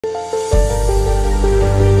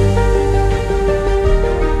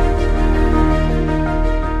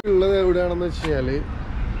എവിടെയാണെന്ന് വെച്ച് കഴിഞ്ഞാൽ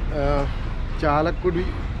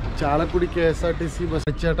ചാലക്കുടി KSRTC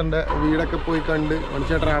ബസ് ചേട്ടൻ്റെ വീടൊക്കെ പോയി കണ്ട്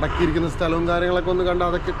മണിച്ചേട്ടൻ അടക്കിയിരിക്കുന്ന സ്ഥലവും കാര്യങ്ങളൊക്കെ ഒന്ന് കണ്ട്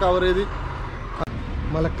അതൊക്കെ കവർ ചെയ്ത്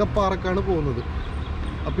മലക്കപ്പാറക്കാണ് പോകുന്നത്.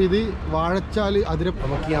 അപ്പോൾ ഇത് വാഴച്ചാൽ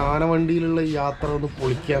നമുക്ക് ഈ ആനവണ്ടിയിലുള്ള ഈ യാത്ര ഒന്ന്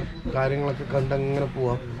പൊളിക്കാം, കാര്യങ്ങളൊക്കെ കണ്ട് അങ്ങനെ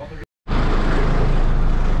പോവാം.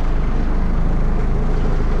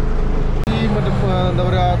 ഈ മറ്റേ എന്താ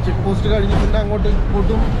പറയുക ചെക്ക് പോസ്റ്റ് കഴിഞ്ഞിട്ടുണ്ട് അങ്ങോട്ട്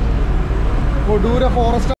കൊടൂര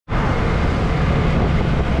ഫോറസ്റ്റ്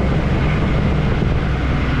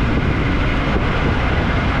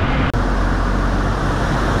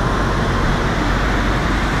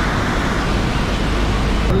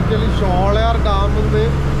ഷോളയാർ ഡാമിൽ നിന്ന്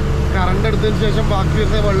കറണ്ട് എടുത്തതിന് ശേഷം ബാക്കി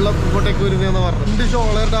വരുന്ന വെള്ളം ഇങ്ങോട്ടേക്ക് വരുന്നതെന്ന് പറഞ്ഞു. 2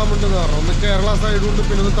 ഷോളയാർ ഡാമുണ്ടെന്ന് പറഞ്ഞു. ഒന്ന് കേരള സൈഡുണ്ട്,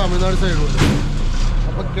 പിന്നെ ഒന്ന് തമിഴ്നാട് സൈഡുണ്ട്.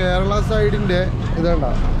 അപ്പോൾ കേരള സൈഡിൻ്റെ ഇതേണ്ട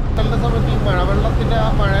നല്ല സമയത്ത് ഈ മഴവെള്ളത്തിൻ്റെ ആ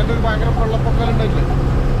മഴേൻ്റെ ഒരു ഭയങ്കര വെള്ളപ്പൊക്കൽ ഉണ്ടായില്ലേ,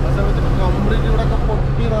 ആ സമയത്ത് കംപ്ലീറ്റ് ഇവിടെ ഒക്കെ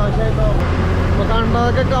പൊട്ടി നാശമായിട്ടാണ്. അപ്പോൾ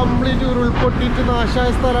കണ്ടതൊക്കെ കംപ്ലീറ്റ് ഉരുൾപൊട്ടിയിട്ട് നാശമായ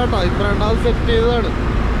സ്ഥലമായിട്ടാണ്. ഇപ്പം രണ്ടാമത് സെറ്റ് ചെയ്തതാണ്.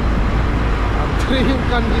 അത്രയും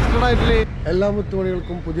കൺജസ്റ്റഡ് ആയിട്ടില്ലേ. എല്ലാ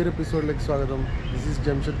മുത്തുമണികൾക്കും പുതിയൊരു എപ്പിസോഡിലേക്ക് സ്വാഗതം. This is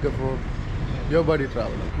Jamshed Gafoor, your body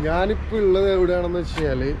traveller. ഞാനിപ്പോൾ ഉള്ളത് എവിടെയാണെന്ന് വെച്ച്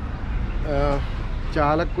കഴിഞ്ഞാൽ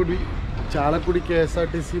ചാലക്കുടി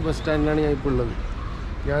KSRTC ബസ് സ്റ്റാൻഡിലാണ് ഞാനിപ്പോൾ ഉള്ളത്.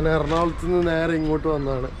 ഞാൻ എറണാകുളത്ത് നിന്ന് നേരെ ഇങ്ങോട്ട്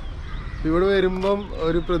വന്നതാണ്. ഇവിടെ വരുമ്പം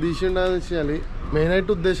ഒരു പ്രതീക്ഷ ഉണ്ടായെന്ന് വെച്ച് കഴിഞ്ഞാൽ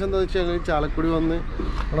മെയിനായിട്ട് ഉദ്ദേശം എന്താണെന്ന് വെച്ച് കഴിഞ്ഞാൽ ചാലക്കുടി വന്ന്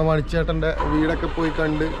നമ്മുടെ മണിച്ചേട്ടൻ്റെ വീടൊക്കെ പോയി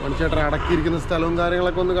കണ്ട് മണിച്ചേട്ടൻ അടക്കിയിരിക്കുന്ന സ്ഥലവും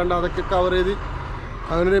കാര്യങ്ങളൊക്കെ ഒന്ന് കണ്ട് അതൊക്കെ കവർ ചെയ്ത്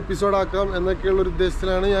അങ്ങനൊരു എപ്പിസോഡാക്കാം എന്നൊക്കെയുള്ളൊരു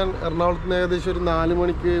ഉദ്ദേശത്തിലാണ് ഞാൻ എറണാകുളത്ത് നിന്ന് ഏകദേശം ഒരു 4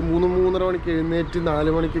 മണിക്ക് 3-3:30 മണിക്ക് എഴുന്നേറ്റ്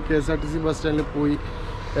 4 മണിക്ക് KSRTC ബസ് സ്റ്റാൻഡിൽ പോയി.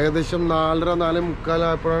 ഏകദേശം 4:30-4:45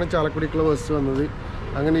 ആയപ്പോഴാണ് ചാലക്കുടിക്കുള്ള ബസ് വന്നത്.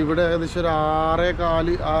 അങ്ങനെ ഇവിടെ ഏകദേശം ഒരു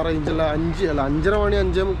 6:15 ആ റേഞ്ചല്ല 5:30 മണി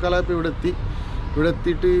 5:45 ആയപ്പോൾ ഇവിടെ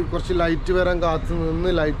എത്തിയിട്ട് കുറച്ച് ലൈറ്റ് വരാൻ കാത്തു നിന്ന്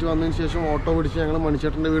ലൈറ്റ് വന്നതിന് ശേഷം ഓട്ടോ പിടിച്ച് ഞങ്ങൾ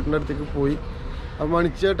മണിച്ചേട്ടൻ്റെ വീടിൻ്റെ അടുത്തേക്ക് പോയി. അപ്പോൾ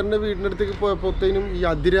മണിച്ചേട്ടൻ്റെ വീടിൻ്റെ അടുത്തേക്ക് പോയപ്പോഴത്തേനും ഈ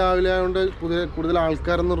അതിരാവിലെ ആയതുകൊണ്ട് കൂടുതൽ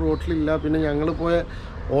ആൾക്കാരൊന്നും റോട്ടിലില്ല. പിന്നെ ഞങ്ങൾ പോയ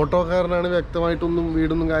ഓട്ടോക്കാരനാണ് വ്യക്തമായിട്ടൊന്നും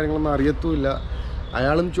വീടൊന്നും കാര്യങ്ങളൊന്നും അറിയത്തുമില്ല.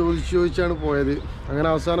 അയാളും ചോദിച്ചാണ് പോയത്. അങ്ങനെ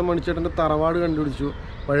അവസാനം മണിച്ചേട്ടൻ്റെ തറവാട് കണ്ടുപിടിച്ചു,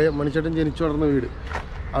 പഴയ മണിച്ചേട്ടൻ ജനിച്ചു വളർന്ന വീട്.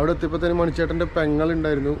 അവിടെ എത്തിയപ്പോഴത്തേനും മണിച്ചേട്ടൻ്റെ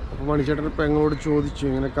പെങ്ങളുണ്ടായിരുന്നു. അപ്പോൾ മണിച്ചേട്ടൻ്റെ പെങ്ങളോട് ചോദിച്ചു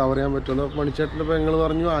ഇങ്ങനെ കവർ ചെയ്യാൻ പറ്റുമെന്ന്. അപ്പോൾ മണിച്ചേട്ടൻ്റെ പെങ്ങൾ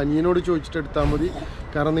പറഞ്ഞു അനിയനോട് ചോദിച്ചിട്ട് എടുത്താൽ മതി,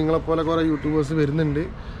 കാരണം നിങ്ങളെപ്പോലെ കുറേ യൂട്യൂബേഴ്സ് വരുന്നുണ്ട്,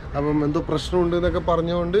 അപ്പം എന്തോ പ്രശ്നമുണ്ട് എന്നൊക്കെ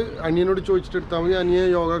പറഞ്ഞുകൊണ്ട് അനിയനോട് ചോദിച്ചിട്ട് എടുത്താൽ മതി. അനിയൻ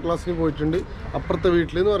യോഗ ക്ലാസ്സിന് പോയിട്ടുണ്ട് അപ്പുറത്തെ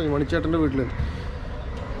വീട്ടിൽ എന്ന് പറഞ്ഞു, മണിച്ചേട്ടൻ്റെ വീട്ടിൽ.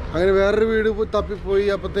 അങ്ങനെ വേറൊരു വീട് തപ്പിപ്പോയി.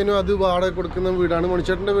 അപ്പോഴത്തേനും അത് വാടക കൊടുക്കുന്ന വീടാണ്,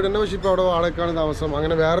 മണിച്ചേട്ടൻ്റെ വീട് തന്നെ, പക്ഷേ ഇപ്പോൾ അവിടെ വാടകയ്ക്കാണ് താമസം.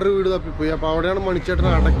 അങ്ങനെ വേറൊരു വീട് തപ്പിപ്പോയി. അപ്പോൾ അവിടെയാണ് മണിച്ചേട്ടൻ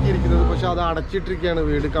അടക്കിയിരിക്കുന്നത്. പക്ഷേ അത് അടച്ചിട്ടിരിക്കുകയാണ്,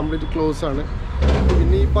 വീട് കംപ്ലീറ്റ് ക്ലോസ് ആണ്.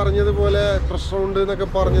 പിന്നെ ഈ പറഞ്ഞതുപോലെ പ്രശ്നമുണ്ട് എന്നൊക്കെ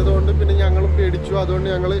പറഞ്ഞതുകൊണ്ട് പിന്നെ ഞങ്ങളും പേടിച്ചു. അതുകൊണ്ട്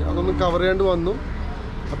ഞങ്ങൾ അതൊന്നും കവർ ചെയ്യാണ്ട് വന്നു.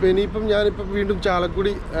 അപ്പോൾ ഞാനിപ്പം വീണ്ടും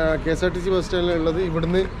ചാലക്കുടി KSRTC ബസ് സ്റ്റാൻഡിലുള്ളത്.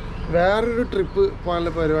 ഇവിടുന്ന് വേറൊരു ട്രിപ്പ്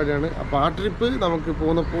പോകാനുള്ള പരിപാടിയാണ്. അപ്പോൾ ആ ട്രിപ്പ് നമുക്ക്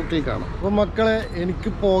പോകുന്ന പോക്കിൽ കാണാം. അപ്പം മക്കളെ, എനിക്ക്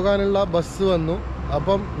പോകാനുള്ള ബസ് വന്നു.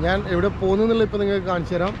 അപ്പം ഞാൻ എവിടെ പോകുന്നതെന്നുള്ള ഇപ്പം നിങ്ങൾക്ക്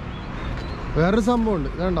കാണിച്ചു തരാം. വേറൊരു സംഭവമുണ്ട്,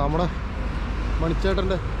 ഇതുണ്ടോ നമ്മുടെ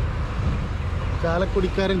മണിച്ചേട്ടൻ്റെ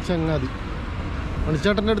ചാലക്കുടിക്കാരൻ ചങ്ങാതി.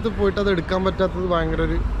 മണിച്ചേട്ടൻ്റെ അടുത്ത് പോയിട്ട് അത് എടുക്കാൻ പറ്റാത്തത് ഭയങ്കര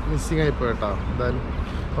ഒരു മിസ്സിങ് ആയിപ്പോയി കേട്ടോ. എന്തായാലും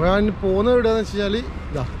അപ്പോൾ ഞാൻ പോകുന്നത് എവിടെയാണെന്ന് വെച്ച് കഴിഞ്ഞാൽ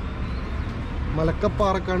ഇതാ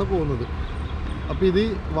മലക്കപ്പാറക്കാണ് പോകുന്നത്. അപ്പോൾ ഇത്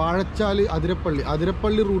വാഴച്ചാൽ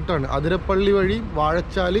അതിരപ്പള്ളി റൂട്ടാണ്. അതിരപ്പള്ളി വഴി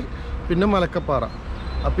വാഴച്ചാൽ പിന്നെ മലക്കപ്പാറ.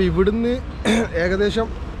 അപ്പോൾ ഇവിടുന്ന് ഏകദേശം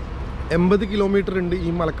 80 കിലോമീറ്റർ ഉണ്ട് ഈ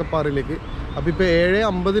മലക്കപ്പാറയിലേക്ക്. അപ്പോൾ ഇപ്പോൾ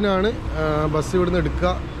 7:50-നാണ് ബസ് ഇവിടുന്ന്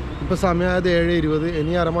എടുക്കുക. ഇപ്പോൾ സമയമായത് 7:20,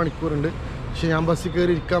 ഇനി അരമണിക്കൂറുണ്ട്. പക്ഷേ ഞാൻ ബസ്സിൽ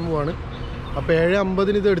കയറി ഇരിക്കാൻ പോവാണ്. അപ്പോൾ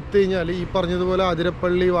 7:50-ന് ഇത് എടുത്തു കഴിഞ്ഞാൽ ഈ പറഞ്ഞതുപോലെ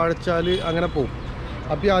അതിരപ്പള്ളി വാഴച്ചാൽ അങ്ങനെ പോകും.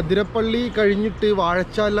 അപ്പോൾ ഈ അതിരപ്പള്ളി കഴിഞ്ഞിട്ട്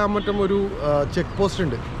വാഴച്ചാലാമറ്റം ഒരു ചെക്ക് പോസ്റ്റ്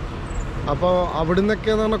ഉണ്ട്. അപ്പോൾ അവിടെ നിന്നൊക്കെ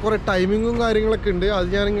എന്ന് പറഞ്ഞാൽ കുറേ ടൈമിങ്ങും കാര്യങ്ങളൊക്കെ ഉണ്ട്. അത്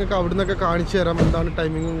ഞാൻ നിങ്ങൾക്ക് അവിടെ നിന്നൊക്കെ കാണിച്ചു തരാം എന്താണ്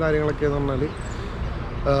ടൈമിങ്ങും കാര്യങ്ങളൊക്കെ എന്ന് പറഞ്ഞാൽ.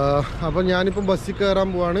 അപ്പോൾ ഞാനിപ്പം ബസ്സിൽ കയറാൻ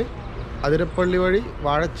പോവാണ്, അതിരപ്പള്ളി വഴി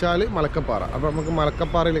വാഴച്ചാൽ മലക്കപ്പാറ. അപ്പോൾ നമുക്ക്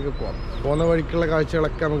മലക്കപ്പാറയിലേക്ക് പോകാം. പോകുന്ന വഴിക്കുള്ള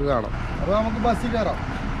കാഴ്ചകളൊക്കെ നമുക്ക് കാണാം. അപ്പോൾ നമുക്ക് ബസ്സിൽ കയറാം.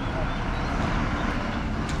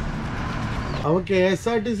 അപ്പോൾ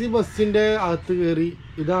KSRTC ബസ്സിൻ്റെ അകത്ത് കയറി.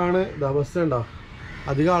 ഇതാണ് ബസ് ഉണ്ടോ,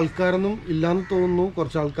 അധികം ആൾക്കാരൊന്നും ഇല്ലയെന്ന് തോന്നുന്നു,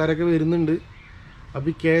 കുറച്ച് ആൾക്കാരൊക്കെ വരുന്നുണ്ട്. അപ്പോൾ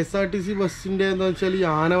ഈ KSRTC ബസ്സിൻ്റെ എന്താ വെച്ചാൽ ഈ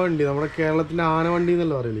ആനവണ്ടി, നമ്മുടെ കേരളത്തിൻ്റെ ആനവണ്ടി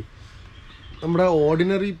എന്നല്ല പറയല്. നമ്മുടെ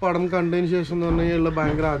ഓർഡിനറി പടം കണ്ടതിന് ശേഷം എന്ന് പറഞ്ഞു കഴിഞ്ഞാൽ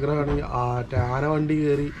ഭയങ്കര ആഗ്രഹമാണ് ഈ ആനവണ്ടി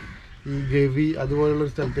കയറി ഈ ഗവി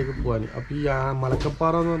അതുപോലുള്ളൊരു സ്ഥലത്തേക്ക് പോകാൻ. അപ്പോൾ ഈ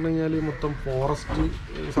മലക്കപ്പാറ എന്ന് പറഞ്ഞു കഴിഞ്ഞാൽ മൊത്തം ഫോറസ്റ്റ്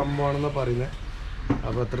സംഭവമാണെന്നാണ് പറയുന്നത്.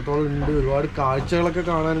 അപ്പോൾ എത്രത്തോളം ഉണ്ട്, ഒരുപാട് കാഴ്ചകളൊക്കെ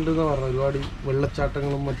കാണാനുണ്ടെന്ന് പറഞ്ഞു. ഒരുപാട്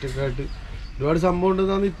വെള്ളച്ചാട്ടങ്ങളും മറ്റൊക്കെ ആയിട്ട് ഒരുപാട് സംഭവം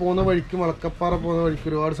ഉണ്ടെന്നാണ് ഈ പോകുന്ന വഴിക്ക് മലക്കപ്പാറ പോകുന്ന വഴിക്ക്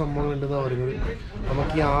ഒരുപാട് സംഭവങ്ങളുണ്ടെന്നാണ് പറയുന്നത്.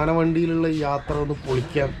 നമുക്ക് ഈ ആനവണ്ടിയിലുള്ള ഈ യാത്ര ഒന്ന്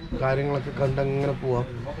പൊളിക്കാം, കാര്യങ്ങളൊക്കെ കണ്ടങ്ങനെ പോവാം.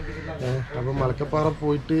 അപ്പം മലക്കപ്പാറ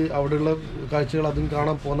പോയിട്ട് അവിടെയുള്ള കാഴ്ചകൾ അതും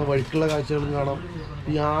കാണാം, പോകുന്ന വഴിക്കുള്ള കാഴ്ചകളും കാണാം.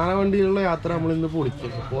 ഈ ആനവണ്ടിയിലുള്ള യാത്ര നമ്മളിന്ന്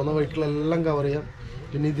പൊളിക്കും, പോകുന്ന വഴിക്കുകളെല്ലാം കവർ ചെയ്യാം.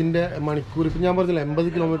 പിന്നെ ഇതിൻ്റെ മണിക്കൂർ ഇപ്പം ഞാൻ പറഞ്ഞില്ല 80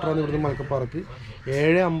 കിലോമീറ്ററാണ് ഇവിടുന്ന് മലക്കപ്പാറക്ക്.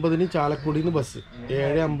 7:50 ചാലക്കുടിയിൽ നിന്ന് ബസ്,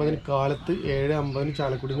 7:50 കാലത്ത് 7:50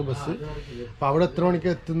 ചാലക്കുടിയിൽ നിന്ന് ബസ്. അപ്പോൾ അവിടെ എത്ര മണിക്ക്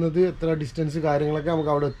എത്തുന്നത്, എത്ര ഡിസ്റ്റൻസ്, കാര്യങ്ങളൊക്കെ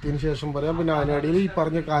നമുക്ക് അവിടെ എത്തിയതിന് ശേഷം പറയാം. പിന്നെ അതിനിടയിൽ ഈ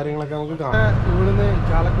പറഞ്ഞ കാര്യങ്ങളൊക്കെ നമുക്ക് കാണാം. ഇവിടുന്ന്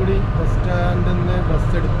ചാലക്കുടി ബസ് സ്റ്റാൻഡിൽ നിന്ന്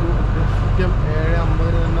ബസ് എടുത്തു, കൃത്യം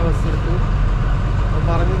 7:50 തന്നെ ബസ് എടുത്തു. അപ്പോൾ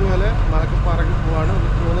പറഞ്ഞതുപോലെ മലക്കപ്പാറയ്ക്ക് പോവാണ്.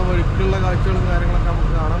 പോകുന്ന വഴിക്കുള്ള കാഴ്ചകളും കാര്യങ്ങളൊക്കെ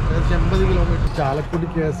നമുക്ക് കാണാം. ഏകദേശം 80 കിലോമീറ്റർ. ചാലക്കുടി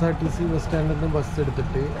KSRTC ബസ് സ്റ്റാൻഡിൽ നിന്ന് ബസ്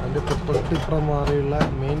എടുത്തിട്ട് അതിൻ്റെ തൊട്ടിപ്പുറം മാറിയുള്ള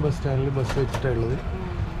മെയിൻ ബസ് സ്റ്റാൻഡിൽ ബസ് വെച്ചിട്ടുള്ളത്.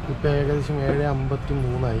 ഇപ്പോൾ ഏകദേശം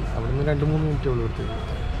 7:53 അവിടെ നിന്ന് 2-3 മിനിറ്റേ ഉള്ളൂ എടുത്തത്.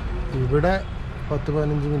 ഇവിടെ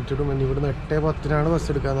 10-15 മിനിറ്റ് ഇടും. പിന്നെ ഇവിടുന്ന് 8:10 ബസ്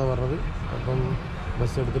എടുക്കാമെന്നാണ് പറഞ്ഞത്. അപ്പം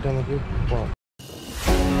ബസ് എടുത്തിട്ട് നമുക്ക് പോകാം.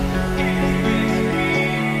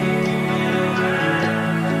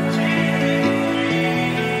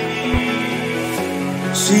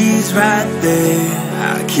 She's right there,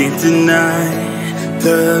 I can't deny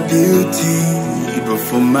the beauty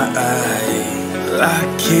before my eyes. I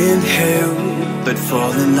can't help but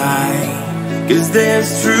fall in line, 'cause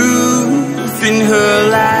there's truth in her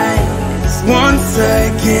lies. Once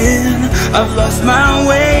again, I've lost my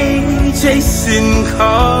way, chasing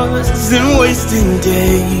cars and wasting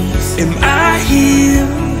days. Am I here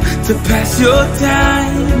to pass your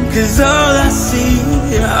time? 'Cause all I see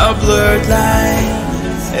are blurred lines.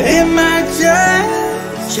 Am I just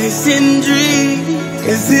chasing dreams?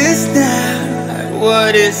 Is this not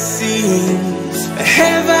what it seems?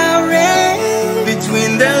 Have I read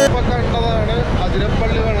between the... കണ്ടതാണ്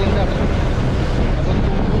അതിരപ്പള്ളി വെള്ളച്ചാട്ടം. അപ്പം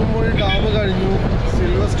Thumboormuzhi dam കഴിഞ്ഞു,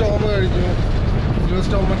 silver Storm കഴിഞ്ഞു, silver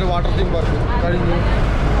Storm മറ്റേ water theme park കഴിഞ്ഞു,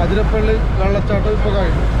 അതിരപ്പള്ളി വെള്ളച്ചാട്ടം ഇപ്പോൾ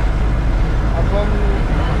കഴിഞ്ഞു. അപ്പം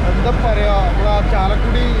എന്താ പറയുക, നമ്മൾ ആ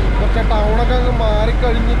ചാലക്കുടി കുറച്ച് ടൗണൊക്കെ അങ്ങ്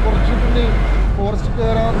മാറിക്കഴിഞ്ഞ് കുറച്ച് പിന്നെ ഫോറസ്റ്റ്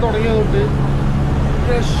കയറാൻ തുടങ്ങിയതുകൊണ്ട്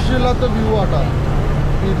രക്ഷയില്ലാത്ത വ്യൂ ആട്ടോ.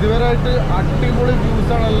 ഇതുവരെയായിട്ട് അടിപൊളി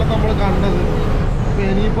വ്യൂസാണെല്ലാം നമ്മൾ കണ്ടത്. അപ്പോൾ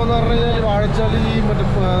ഇനിയിപ്പോൾ എന്ന് പറഞ്ഞു കഴിഞ്ഞാൽ വാഴച്ചാൽ ഈ മറ്റേ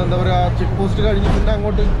എന്താ പറയുക ചെക്ക് പോസ്റ്റ് കഴിഞ്ഞ് പിന്നെ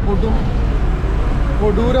അങ്ങോട്ട്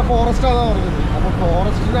കൊടൂര ഫോറസ്റ്റാണെന്നാണ് പറഞ്ഞത്. അപ്പോൾ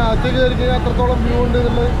ഫോറസ്റ്റിനകത്തേക്ക് കയറി കഴിഞ്ഞാൽ അത്രത്തോളം വ്യൂ ഉണ്ട്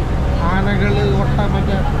എന്നുള്ളത്. ആനകൾ,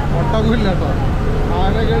 മറ്റേ ഒട്ടകമില്ല കേട്ടോ,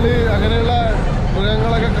 ആനകൾ അങ്ങനെയുള്ള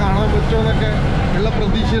മൃഗങ്ങളൊക്കെ കാണാൻ പറ്റുമെന്നൊക്കെ ഉള്ള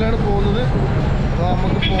പ്രതീക്ഷയിലാണ് പോകുന്നത്. അപ്പോൾ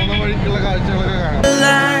നമുക്ക് പോകുന്ന വഴിക്കുള്ള കാഴ്ചകളൊക്കെ കാണാം.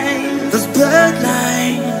 Those blurred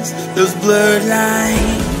lines, those blurred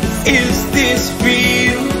lines. Is this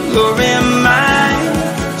real or am I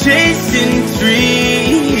chasing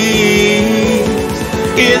dreams?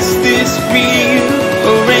 Is this real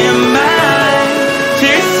or am I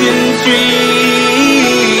chasing dreams?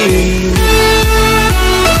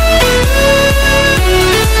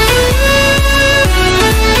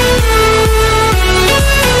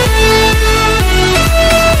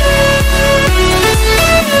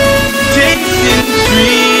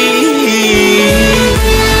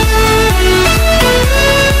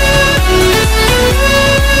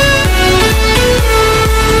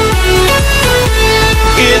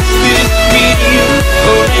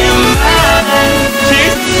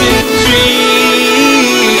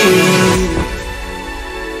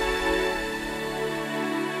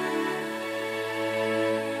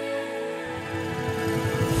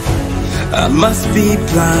 I must be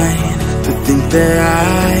blind to think that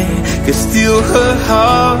I could steal her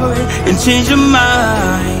heart and change her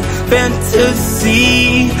mind. Fantasy,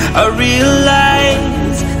 I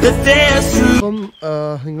realize that there's truth. അപ്പം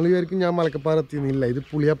നിങ്ങൾ വിചാരിക്കും ഞാൻ മലക്കപ്പാറ എത്തിയെന്നില്ല, ഇത്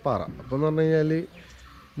പുളിയപ്പാറ. അപ്പം എന്ന് പറഞ്ഞു കഴിഞ്ഞാൽ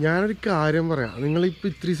ഞാനൊരു കാര്യം പറയാം. നിങ്ങളിപ്പോൾ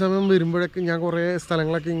ഇത്തിരി സമയം വരുമ്പോഴൊക്കെ ഞാൻ കുറേ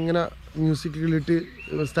സ്ഥലങ്ങളൊക്കെ ഇങ്ങനെ മ്യൂസിക് കേട്ടിട്ട്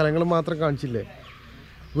സ്ഥലങ്ങൾ മാത്രം കാണിച്ചില്ലേ,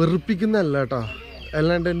 വെറുപ്പിക്കുന്നതല്ല കേട്ടോ.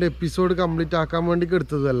 അല്ലാണ്ട് എൻ്റെ എപ്പിസോഡ് കംപ്ലീറ്റ് ആക്കാൻ വേണ്ടി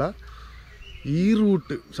എടുത്തതല്ല. ഈ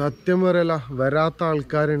റൂട്ട് സത്യം പറയല്ല, വരാത്ത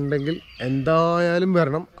ആൾക്കാരുണ്ടെങ്കിൽ എന്തായാലും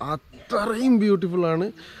വരണം. അത്രയും ബ്യൂട്ടിഫുള്ളാണ്.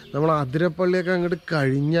 നമ്മൾ അതിരപ്പള്ളിയൊക്കെ അങ്ങോട്ട്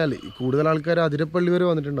കഴിഞ്ഞാൽ, കൂടുതൽ ആൾക്കാർ അതിരപ്പള്ളി വരെ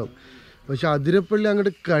വന്നിട്ടുണ്ടാവും, പക്ഷെ അതിരപ്പള്ളി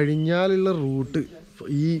അങ്ങോട്ട് കഴിഞ്ഞാലുള്ള റൂട്ട്,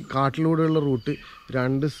 ഈ കാട്ടിലൂടെയുള്ള റൂട്ട്,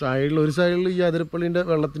 രണ്ട് സൈഡിൽ, ഒരു സൈഡിൽ ഈ അതിരപ്പള്ളീൻ്റെ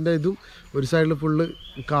വെള്ളത്തിൻ്റെ ഇതും, ഒരു സൈഡിൽ ഫുള്ള്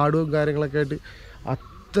കാടും കാര്യങ്ങളൊക്കെ ആയിട്ട്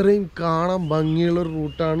അത്രയും കാണാൻ ഭംഗിയുള്ളൊരു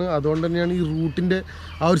റൂട്ടാണ്. അതുകൊണ്ട് തന്നെയാണ് ഈ റൂട്ടിൻ്റെ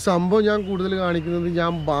ആ ഒരു സംഭവം ഞാൻ കൂടുതൽ കാണിക്കുന്നത്.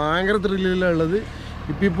 ഞാൻ ഭയങ്കര ത്രില്ലിലുള്ളത്.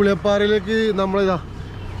 ഇപ്പോൾ ഈ പുളിയപ്പാറയിലേക്ക് നമ്മൾ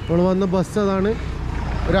വന്ന ബസ് അതാണ്.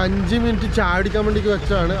 ഒരു 5 മിനിറ്റ് ചാടിക്കാൻ വേണ്ടിക്ക്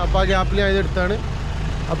വെച്ചതാണ്. അപ്പോൾ ആ ഗ്യാപ്പിൽ ഞാൻ ഇതെടുത്താണ്.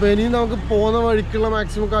 അപ്പോൾ ഇനിയും നമുക്ക് പോകുന്ന വഴിക്കുള്ള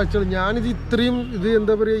മാക്സിമം കാഴ്ചകൾ. ഞാനിത് ഇത്രയും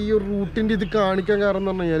എന്താ പറയുക, ഈ ഒരു റൂട്ടിൻ്റെ ഇത് കാണിക്കാൻ കാരണം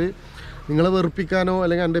എന്ന് പറഞ്ഞു കഴിഞ്ഞാൽ നിങ്ങളെ വെറുപ്പിക്കാനോ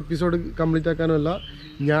അല്ലെങ്കിൽ എൻ്റെ എപ്പിസോഡ് കംപ്ലീറ്റ് ആക്കാനോ അല്ല.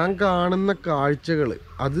 ഞാൻ കാണുന്ന കാഴ്ചകൾ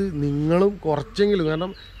അത് നിങ്ങളും കുറച്ചെങ്കിലും,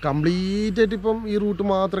 കാരണം കംപ്ലീറ്റ് ആയിട്ട് ഇപ്പം ഈ റൂട്ട്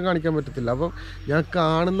മാത്രം കാണിക്കാൻ പറ്റത്തില്ല. അപ്പം ഞാൻ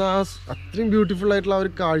കാണുന്ന ആ അത്രയും ബ്യൂട്ടിഫുൾ ആയിട്ടുള്ള ആ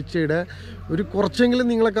ഒരു കാഴ്ചയുടെ ഒരു കുറച്ചെങ്കിലും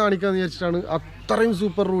നിങ്ങളെ കാണിക്കാമെന്ന് വിചാരിച്ചിട്ടാണ്. അത്രയും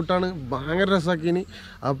സൂപ്പർ റൂട്ടാണ്, ഭയങ്കര രസമാക്കിനി.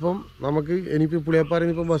 അപ്പം നമുക്ക് ഇനിയിപ്പോൾ പുളിയപ്പാറയിൽ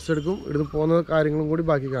നിന്ന് ഇപ്പം ബസ് എടുക്കും, ഇവിടുന്ന് പോകുന്ന കാര്യങ്ങളും കൂടി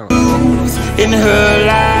ബാക്കി കാണാം.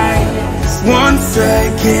 Once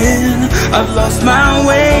again, I've lost my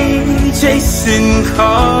way, chasing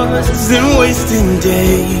cars and wasting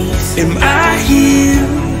days. Am I here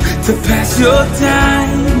to pass your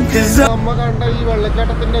time? Cause നമ്മ കണ്ട ഈ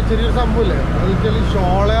വെള്ളച്ചാട്ടത്തിന്റെ ചെറിയൊരു സംഭവമില്ലേ, അത്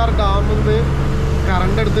ഷോളയാർ ഡാമിൽ നിന്ന്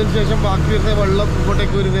കറണ്ട് എടുത്തതിന് ശേഷം ബാക്കി വരുന്ന വെള്ളം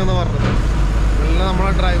ഇങ്ങോട്ടേക്ക് വരുന്നതെന്ന് പറഞ്ഞത്. എല്ലാം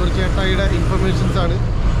നമ്മളെ ഡ്രൈവർ ചേട്ടായിയുടെ ഇൻഫർമേഷൻസ് ആണ്.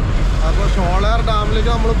 അപ്പോൾ ഷോളയാർ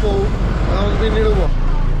ഡാമിലേക്ക് നമ്മൾ പോകും, അത് നമുക്ക് പിന്നീട് പോവാം.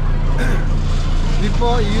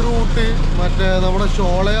 ഇപ്പോൾ ഈ റൂട്ട് മറ്റേ നമ്മുടെ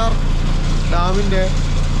ഷോളയാർ ഡാമിൻ്റെ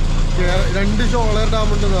 2 ഷോളയാർ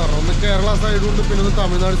ഡാമുണ്ടെന്ന് പറഞ്ഞു. ഒന്ന് കേരള സൈഡുണ്ട്, പിന്നെ ഒന്ന്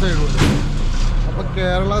തമിഴ്നാട് സൈഡുണ്ട്. അപ്പോൾ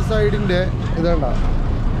കേരള സൈഡിൻ്റെ ഇതേണ്ട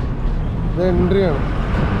ഇത് എൻട്രിയാണ്.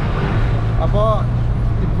 അപ്പോൾ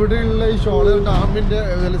ഇവിടെയുള്ള ഈ ഷോളയാർ ഡാമിൻ്റെ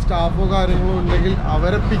സ്റ്റാഫോ കാര്യങ്ങളോ ഉണ്ടെങ്കിൽ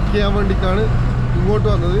അവരെ പിക്ക് ചെയ്യാൻ വേണ്ടിയിട്ടാണ് ഇങ്ങോട്ട്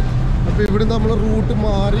വന്നത്. അപ്പോൾ ഇവിടെ നമ്മൾ റൂട്ട്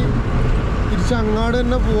മാറി തിരിച്ച് അങ്ങാട്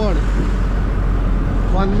തന്നെ പോവാണ്.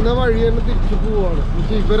 വന്ന വഴി തന്നെ തിരിച്ചു പോവാണ്.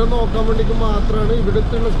 പക്ഷേ ഇവരെ നോക്കാൻ വേണ്ടിക്ക് മാത്രമാണ്,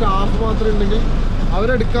 ഇവിടുത്തെ സ്റ്റാഫ് മാത്രം ഉണ്ടെങ്കിൽ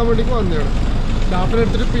അവരെടുക്കാൻ വേണ്ടിക്ക് വന്നതാണ്. സ്റ്റാഫിനെ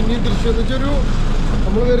എടുത്തിട്ട് പിന്നെയും തിരിച്ചു വന്നു വെച്ചാൽ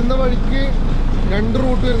നമ്മൾ വരുന്ന വഴിക്ക് 2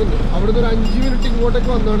 റൂട്ട് വരുന്നുണ്ട്. അവിടുന്ന് ഒരു 5 മിനിറ്റ്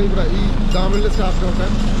ഇങ്ങോട്ടേക്ക് വന്നതാണ് ഇവിടെ ഈ ഡാമിലെ സ്റ്റാഫിനൊക്കെ.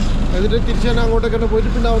 എന്നിട്ട് തിരിച്ച് തന്നെ അങ്ങോട്ടേക്ക് തന്നെ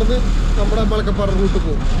പോയിട്ട് പിന്നെ അവിടുന്ന് നമ്മുടെ മലക്കപ്പാറ റൂട്ട്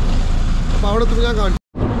പോകും. അപ്പോൾ അവിടെ എത്തുമ്പോൾ ഞാൻ കാണിച്ചു.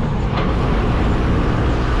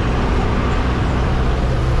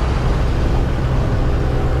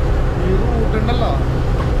 ഈ റൂട്ടുണ്ടല്ലോ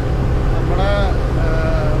നമ്മുടെ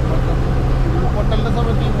ഉരുൾപൊട്ടലിൻ്റെ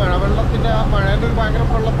സമയത്ത് ഈ മഴവെള്ളത്തിൻ്റെ ആ മഴേൻ്റെ ഒരു ഭയങ്കര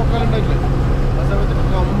വെള്ളപ്പൊക്കൽ ഉണ്ടായില്ലേ, ആ സമയത്ത്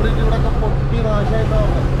കംപ്ലീറ്റ് ഇവിടെയൊക്കെ പൊട്ടി നാശമായിട്ടാണ്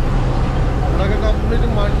പറഞ്ഞത്. ഇവിടെയൊക്കെ കംപ്ലീറ്റ്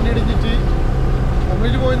മണ്ണിടിച്ചിട്ട്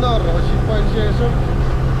കംപ്ലീറ്റ് പോയിന്നാണ് പറഞ്ഞത്. പക്ഷെ ഇപ്പോൾ അതിന് ശേഷം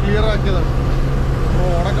ക്ലിയർ ആക്കിയതാണ്.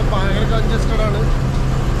 റോഡൊക്കെ ഭയങ്കര കൺജസ്റ്റഡ് ആണ്.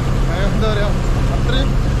 എന്താ പറയുക, അത്രയും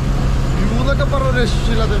വ്യൂ എന്നൊക്കെ പറഞ്ഞ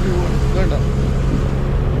രക്ഷയില്ലാത്ത വ്യൂ ആണ്. വേണ്ട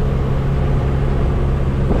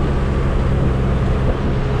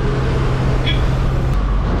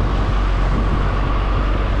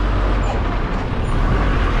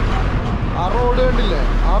ആ റോഡ് കണ്ടില്ലേ,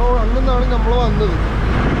 ആ റോഡ് അങ്ങനെയാണ് നമ്മൾ വന്നത്.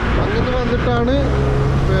 അങ്ങനെ വന്നിട്ടാണ്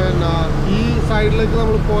പിന്നെ ഈ സൈഡിലേക്ക്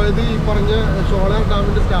നമ്മൾ പോയത്. ഈ പറഞ്ഞ ഷോളയാർ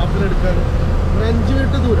ഡാമിൻ്റെ സ്റ്റാഫിനെടുക്കാൻ ഒരു 5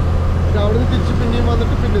 മിനിറ്റ് ദൂരം. അവിടെ നിന്ന് തിരിച്ച് പിന്നെയും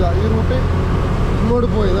വന്നിട്ട് പിന്നെ ഈ റൂട്ട് ഇങ്ങോട്ട്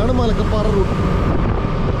പോയതാണ് മലക്കപ്പാറ റൂട്ട്.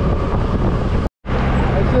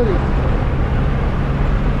 ശരി,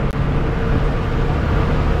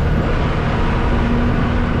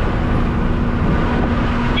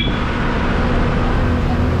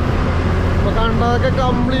 ഇപ്പൊ കണ്ടതൊക്കെ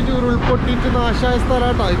കംപ്ലീറ്റ് ഉരുൾപൊട്ടിയിട്ട് നാശമായ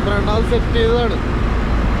സ്ഥലമാട്ടോ. ഇപ്പൊ 2ാമത് സെറ്റ് ചെയ്തതാണ്.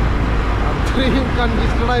 അത്രയും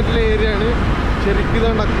കൺജസ്റ്റഡ് ആയിട്ടുള്ള ഏരിയ ആണ്. ശരിക്കും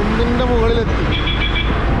ഇതണ്ട കുന്നിൻ്റെ മുകളിലെത്തി.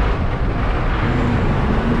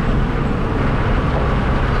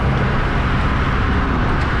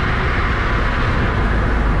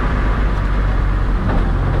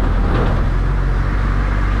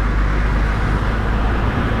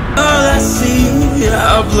 all I see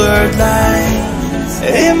are blurred lines.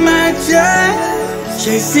 Am I just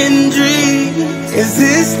chasing dreams? Is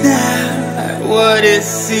this not what it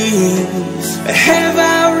seems? Have I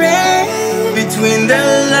read between the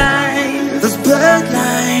lines? Those blurred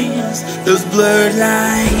lines, those blurred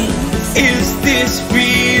lines. Is this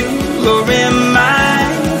real or am I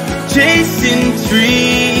chasing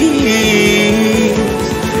dreams?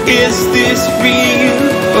 Is this real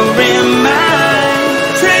or am I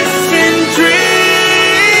chasing dreams?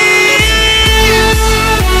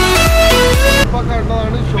 ഇപ്പൊ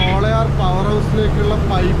കണ്ടതാണ് Sholayar power ഹൗസിലേക്കുള്ള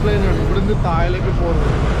pipe ലൈനാണ്. ഇവിടുന്ന് താഴേക്ക്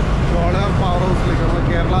പോകുന്നത് Sholayar power ഹൗസിലേക്ക്, നമ്മുടെ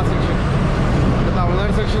Kerala section.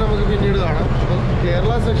 Tamil Nadu section നമുക്ക് പിന്നീട് കാണാം. അപ്പം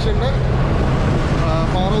കേരള സെക്ഷൻ്റെ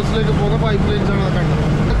പവർ ഹൗസിലേക്ക് പോകുന്ന പൈപ്പ് ലൈൻസാണ് കണ്ടത്.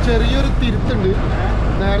 ചെറിയൊരു തിരുത്തുണ്ട്.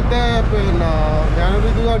 നേരത്തെ പിന്നെ ഞാനൊരു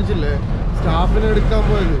ഇത് കാണിച്ചില്ലേ, സ്റ്റാഫിനെ എടുക്കാൻ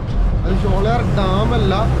പോയത്, അത് ഷോളയാർ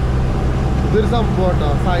ഡാമല്ല, ഇതൊരു സംഭവം കേട്ടോ.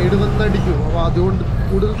 സൈഡ് വന്നടിക്കും. അപ്പോൾ അതുകൊണ്ട്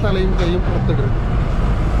കൂടുതൽ തലയും കൈയും പുറത്തിടും.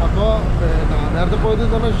 അപ്പോൾ നേരത്തെ പോയത്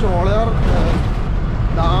എന്ന് പറഞ്ഞാൽ ഷോളയാർ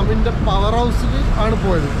ഡാമിൻ്റെ പവർ ഹൗസിൽ ആണ്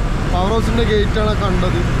പോയത്. പവർ ഹൗസിൻ്റെ ഗേറ്റാണ്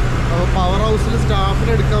കണ്ടത്. അപ്പോൾ പവർ ഹൗസിൽ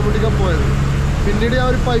സ്റ്റാഫിനെ എടുക്കാൻ വേണ്ടിയിട്ടാണ് പോയത്. പിന്നീട് ആ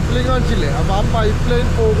ഒരു പൈപ്പ് ലൈൻ കാണിച്ചില്ലേ, അപ്പോൾ ആ പൈപ്പ് ലൈൻ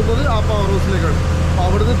പോകുന്നത് ആ പവർ ഹൗസിലേക്കാണ്. അപ്പോൾ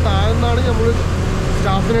അവിടുന്ന് താഴ്ന്നാണ് നമ്മൾ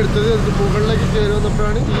സ്റ്റാഫിനെ എടുത്തത്. അത് മുകളിലേക്ക് കയറി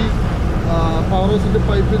വന്നപ്പോഴാണ് ഈ പവർ ഹൗസിൻ്റെ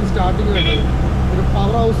പൈപ്പ് ലൈൻ സ്റ്റാർട്ടിങ് കണ്ടത്. ഒരു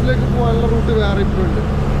പവർ ഹൗസിലേക്ക് പോകാനുള്ള റൂട്ട് വേറെ ഇപ്പോഴുണ്ട്.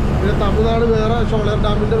 പിന്നെ തമിഴ്നാട് വേറെ ഷോളയാർ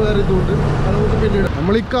ഡാമിൻ്റെ വേറെ ഇതുണ്ട്. അത് നമുക്ക് പിന്നീട്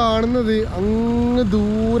നമ്മളീ കാണുന്നത് അങ്ങ്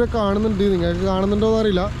ദൂരെ കാണുന്നുണ്ട്. നിങ്ങൾക്ക് കാണുന്നുണ്ടോ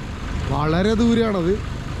എന്നറിയില്ല, വളരെ ദൂരെയാണത്.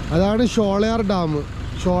 അതാണ് ഷോളയാർ ഡാം.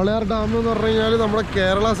 ഷോളയാർ ഡാം എന്ന് പറഞ്ഞു കഴിഞ്ഞാൽ നമ്മുടെ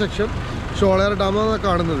കേരള സെക്ഷൻ ഷോളയാർ ഡാമാണ്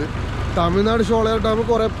കാണുന്നത്. തമിഴ്നാട് ഷോളയാർ ഡാം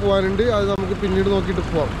കുറേ പോകാനുണ്ട്, അത് നമുക്ക് പിന്നീട് നോക്കിയിട്ട്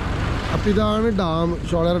പോവാം. അപ്പം ഇതാണ് ഡാം,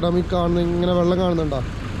 ഷോളയാർ ഡാമിൽ കാണുന്ന ഇങ്ങനെ വെള്ളം കാണുന്നുണ്ടോ.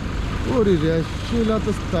 ഒരു രക്ഷയില്ലാത്ത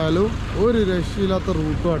സ്ഥലവും ഒരു രക്ഷയില്ലാത്ത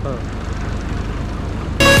റൂട്ടും ആയിട്ടാണ്.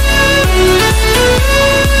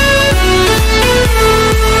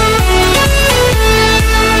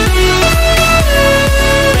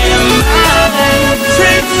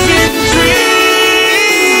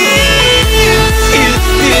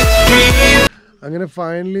 അങ്ങനെ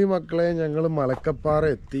ഫൈനലി മക്കളെ ഞങ്ങൾ മലക്കപ്പാറ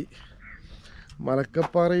എത്തി.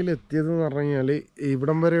 മലക്കപ്പാറയിൽ എത്തിയതെന്ന് പറഞ്ഞു കഴിഞ്ഞാൽ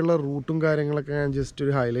ഇവിടം വരെയുള്ള റൂട്ടും കാര്യങ്ങളൊക്കെ ഞാൻ ജസ്റ്റ്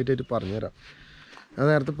ഒരു ഹൈലൈറ്റ് ആയിട്ട് പറഞ്ഞുതരാം. ഞാൻ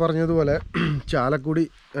നേരത്തെ പറഞ്ഞതുപോലെ ചാലക്കുടി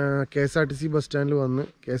KSRTC ബസ് സ്റ്റാൻഡിൽ വന്ന്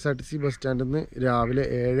KSRTC ബസ് സ്റ്റാൻഡിൽ നിന്ന് രാവിലെ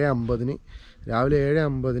 7:50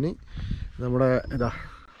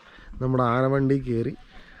 നമ്മുടെ ആനവണ്ടി കയറി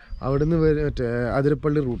അവിടുന്ന് മറ്റേ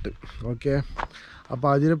അതിരപ്പള്ളി റൂട്ട്. ഓക്കെ, അപ്പോൾ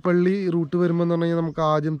അതിരപ്പള്ളി റൂട്ട് വരുമ്പോൾ എന്ന് പറഞ്ഞു കഴിഞ്ഞാൽ നമുക്ക്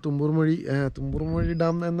ആദ്യം തുമ്പൂർമൊഴി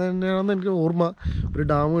ഡാം എന്ന് തന്നെയാണെന്ന് എനിക്ക് ഓർമ്മ. ഒരു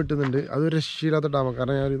ഡാം കിട്ടുന്നുണ്ട്, അതൊരു രക്ഷയില്ലാത്ത ഡാമാണ്.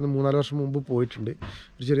 കാരണം ഞാൻ ഇന്ന് 3-4 വർഷം മുമ്പ് പോയിട്ടുണ്ട്.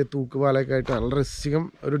 ഒരു ചെറിയ തൂക്കുപാലൊക്കെ ആയിട്ട് നല്ല രസികം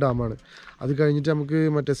ഒരു ഡാമാണ്. അത് കഴിഞ്ഞിട്ട് നമുക്ക്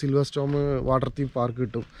മറ്റേ silver Storm water theme park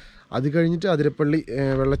കിട്ടും. അത് കഴിഞ്ഞിട്ട് അതിരപ്പള്ളി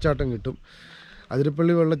വെള്ളച്ചാട്ടം കിട്ടും.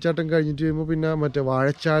 അതിരപ്പള്ളി വെള്ളച്ചാട്ടം കഴിഞ്ഞിട്ട് വരുമ്പോൾ പിന്നെ മറ്റേ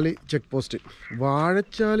വാഴച്ചാൽ ചെക്ക്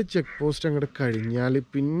പോസ്റ്റ് അങ്ങോട്ട് കഴിഞ്ഞാൽ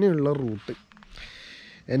പിന്നെയുള്ള റൂട്ട്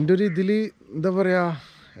എൻ്റെ ഒരു ഇതിൽ എന്താ പറയുക,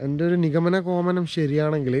 എൻ്റെ ഒരു നിഗമനം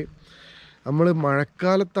ശരിയാണെങ്കിൽ നമ്മൾ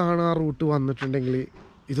മഴക്കാലത്താണ് ആ റൂട്ട് വന്നിട്ടുണ്ടെങ്കിൽ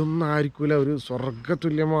ഇതൊന്നും ആയിരിക്കില്ല, ഒരു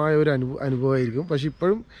സ്വർഗ്ഗതുല്യമായ ഒരു അനുഭവമായിരിക്കും. പക്ഷെ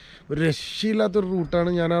ഇപ്പോഴും ഒരു രക്ഷയില്ലാത്തൊരു റൂട്ടാണ്.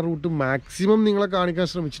 ഞാൻ ആ റൂട്ട് മാക്സിമം നിങ്ങളെ കാണിക്കാൻ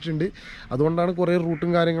ശ്രമിച്ചിട്ടുണ്ട്. അതുകൊണ്ടാണ് കുറേ റൂട്ടും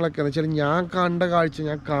കാര്യങ്ങളൊക്കെ എന്ന് വെച്ചാൽ ഞാൻ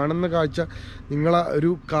കാണുന്ന കാഴ്ച നിങ്ങളെ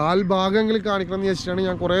ഒരു കാൽഭാഗമെങ്കിലും കാണിക്കണം എന്ന് വെച്ചിട്ടാണ്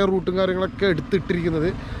ഞാൻ കുറേ റൂട്ടും കാര്യങ്ങളൊക്കെ എടുത്തിട്ടിരിക്കുന്നത്.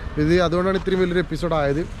 അതുകൊണ്ടാണ് ഇത്രയും വലിയൊരു എപ്പിസോഡ്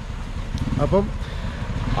ആയത്. അപ്പം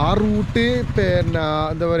ആ റൂട്ട് പിന്നെ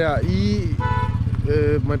എന്താ പറയുക, ഈ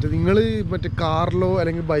നിങ്ങൾ കാറിലോ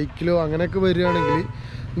അല്ലെങ്കിൽ ബൈക്കിലോ അങ്ങനെയൊക്കെ വരികയാണെങ്കിൽ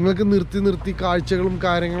നിങ്ങൾക്ക് നിർത്തി കാഴ്ചകളും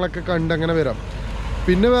കാര്യങ്ങളൊക്കെ കണ്ട് അങ്ങനെ വരാം.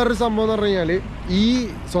 പിന്നെ വേറൊരു സംഭവം എന്ന് പറഞ്ഞു കഴിഞ്ഞാൽ ഈ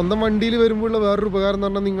സ്വന്തം വണ്ടിയിൽ വരുമ്പോഴുള്ള വേറൊരു ഉപകാരം എന്ന്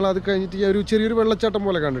പറഞ്ഞാൽ നിങ്ങളത് കഴിഞ്ഞിട്ട് ഒരു ചെറിയൊരു വെള്ളച്ചാട്ടം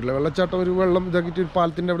പോലെ കണ്ടിട്ടില്ല. വെള്ളച്ചാട്ടം ഒരു വെള്ളം ഇതാക്കിയിട്ട് ഒരു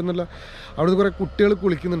പാലത്തിൻ്റെ അവിടുന്ന് കുറേ കുട്ടികൾ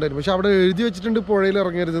കുളിക്കുന്നുണ്ടായിരുന്നു. പക്ഷേ അവിടെ എഴുതി വെച്ചിട്ടുണ്ട് പുഴയിൽ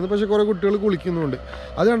ഇറങ്ങരുതെന്ന്. പക്ഷേ കുറേ കുട്ടികൾ കുളിക്കുന്നുണ്ട്.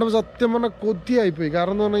 അത് കണ്ടപ്പോൾ സത്യം പറഞ്ഞാൽ കൊതിയായിപ്പോയി.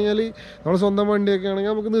 കാരണം എന്ന് പറഞ്ഞു കഴിഞ്ഞാൽ നമ്മൾ സ്വന്തം വണ്ടിയൊക്കെ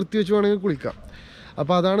ആണെങ്കിൽ നമുക്ക് നിർത്തി വെച്ച് വേണമെങ്കിൽ കുളിക്കാം.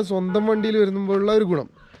 അപ്പോൾ അതാണ് സ്വന്തം വണ്ടിയിൽ വരുമ്പോഴുള്ള ഒരു ഗുണം.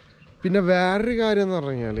 പിന്നെ വേറൊരു കാര്യം എന്ന്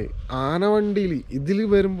പറഞ്ഞു കഴിഞ്ഞാൽ ആനവണ്ടിയിൽ ഇതിൽ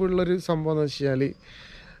വരുമ്പോഴുള്ളൊരു സംഭവം എന്ന് വെച്ചാൽ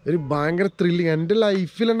ഒരു ഭയങ്കര ത്രില്ലിങ്. എൻ്റെ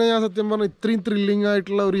ലൈഫിൽ തന്നെ ഞാൻ സത്യം പറഞ്ഞാൽ ഇത്രയും ത്രില്ലിങ്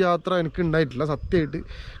ആയിട്ടുള്ള ഒരു യാത്ര എനിക്ക് ഉണ്ടായിട്ടില്ല സത്യമായിട്ട്.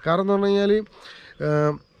 കാരണം എന്ന് പറഞ്ഞു കഴിഞ്ഞാൽ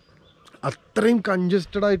അത്രയും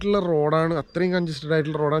കൺജസ്റ്റഡ് ആയിട്ടുള്ള റോഡാണ്.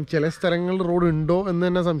 ചില സ്ഥലങ്ങളിൽ റോഡ് ഉണ്ടോ എന്ന്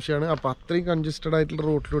തന്നെ സംശയമാണ്. അപ്പോൾ അത്രയും കൺജസ്റ്റഡ് ആയിട്ടുള്ള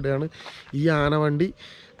റോഡിലൂടെയാണ് ഈ ആനവണ്ടി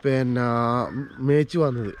പിന്നെ മേച്ച്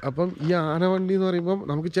വന്നത്. അപ്പം ഈ ആനവണ്ടി എന്ന് പറയുമ്പം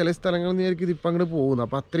നമുക്ക് ചില സ്ഥലങ്ങളിൽ നിന്നായിരിക്കും ഇതിപ്പോൾ അങ്ങോട്ട് പോകുന്നത്.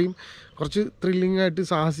 അപ്പോൾ അത്രയും കുറച്ച് ത്രില്ലിംഗ് ആയിട്ട്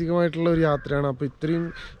സാഹസികമായിട്ടുള്ള ഒരു യാത്രയാണ്. അപ്പോൾ ഇത്രയും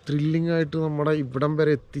ത്രില്ലിംഗ് ആയിട്ട് നമ്മുടെ ഇവിടം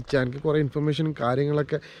വരെ എത്തിച്ച എനിക്ക് കുറേ ഇൻഫർമേഷനും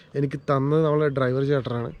കാര്യങ്ങളൊക്കെ എനിക്ക് തന്നത് നമ്മളെ ഡ്രൈവർ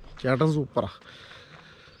ചേട്ടൻ സൂപ്പറാണ്.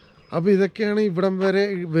 അപ്പോൾ ഇതൊക്കെയാണ് ഇവിടം വരെ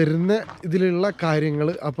വരുന്ന ഇതിലുള്ള കാര്യങ്ങൾ.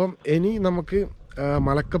 അപ്പം ഇനി നമുക്ക്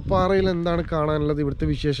മലക്കപ്പാറയിൽ എന്താണ് കാണാനുള്ളത്, ഇവിടുത്തെ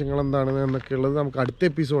വിശേഷങ്ങൾ എന്താണ് എന്നൊക്കെ ഉള്ളത് നമുക്ക് അടുത്ത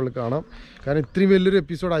എപ്പിസോഡിൽ കാണാം. കാരണം ഇത്രയും വലിയൊരു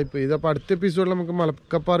എപ്പിസോഡായിപ്പോയി ഇത്. അപ്പോൾ അടുത്ത എപ്പിസോഡിൽ നമുക്ക്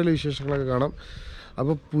മലക്കപ്പാറയിലെ വിശേഷങ്ങളൊക്കെ കാണാം.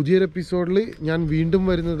 അപ്പോൾ പുതിയൊരു എപ്പിസോഡിൽ ഞാൻ വീണ്ടും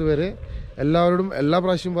വരുന്നത് വരെ എല്ലാവരോടും എല്ലാ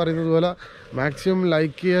പ്രാവശ്യവും പറയുന്നത് പോലെ മാക്സിമം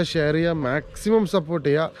ലൈക്ക് ചെയ്യുക, ഷെയർ ചെയ്യുക, മാക്സിമം സപ്പോർട്ട്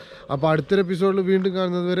ചെയ്യുക. അപ്പോൾ അടുത്തൊരു എപ്പിസോഡിൽ വീണ്ടും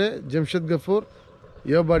കാണുന്നത് വരെ Jamshed Gafoor,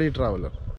 your buddy traveller.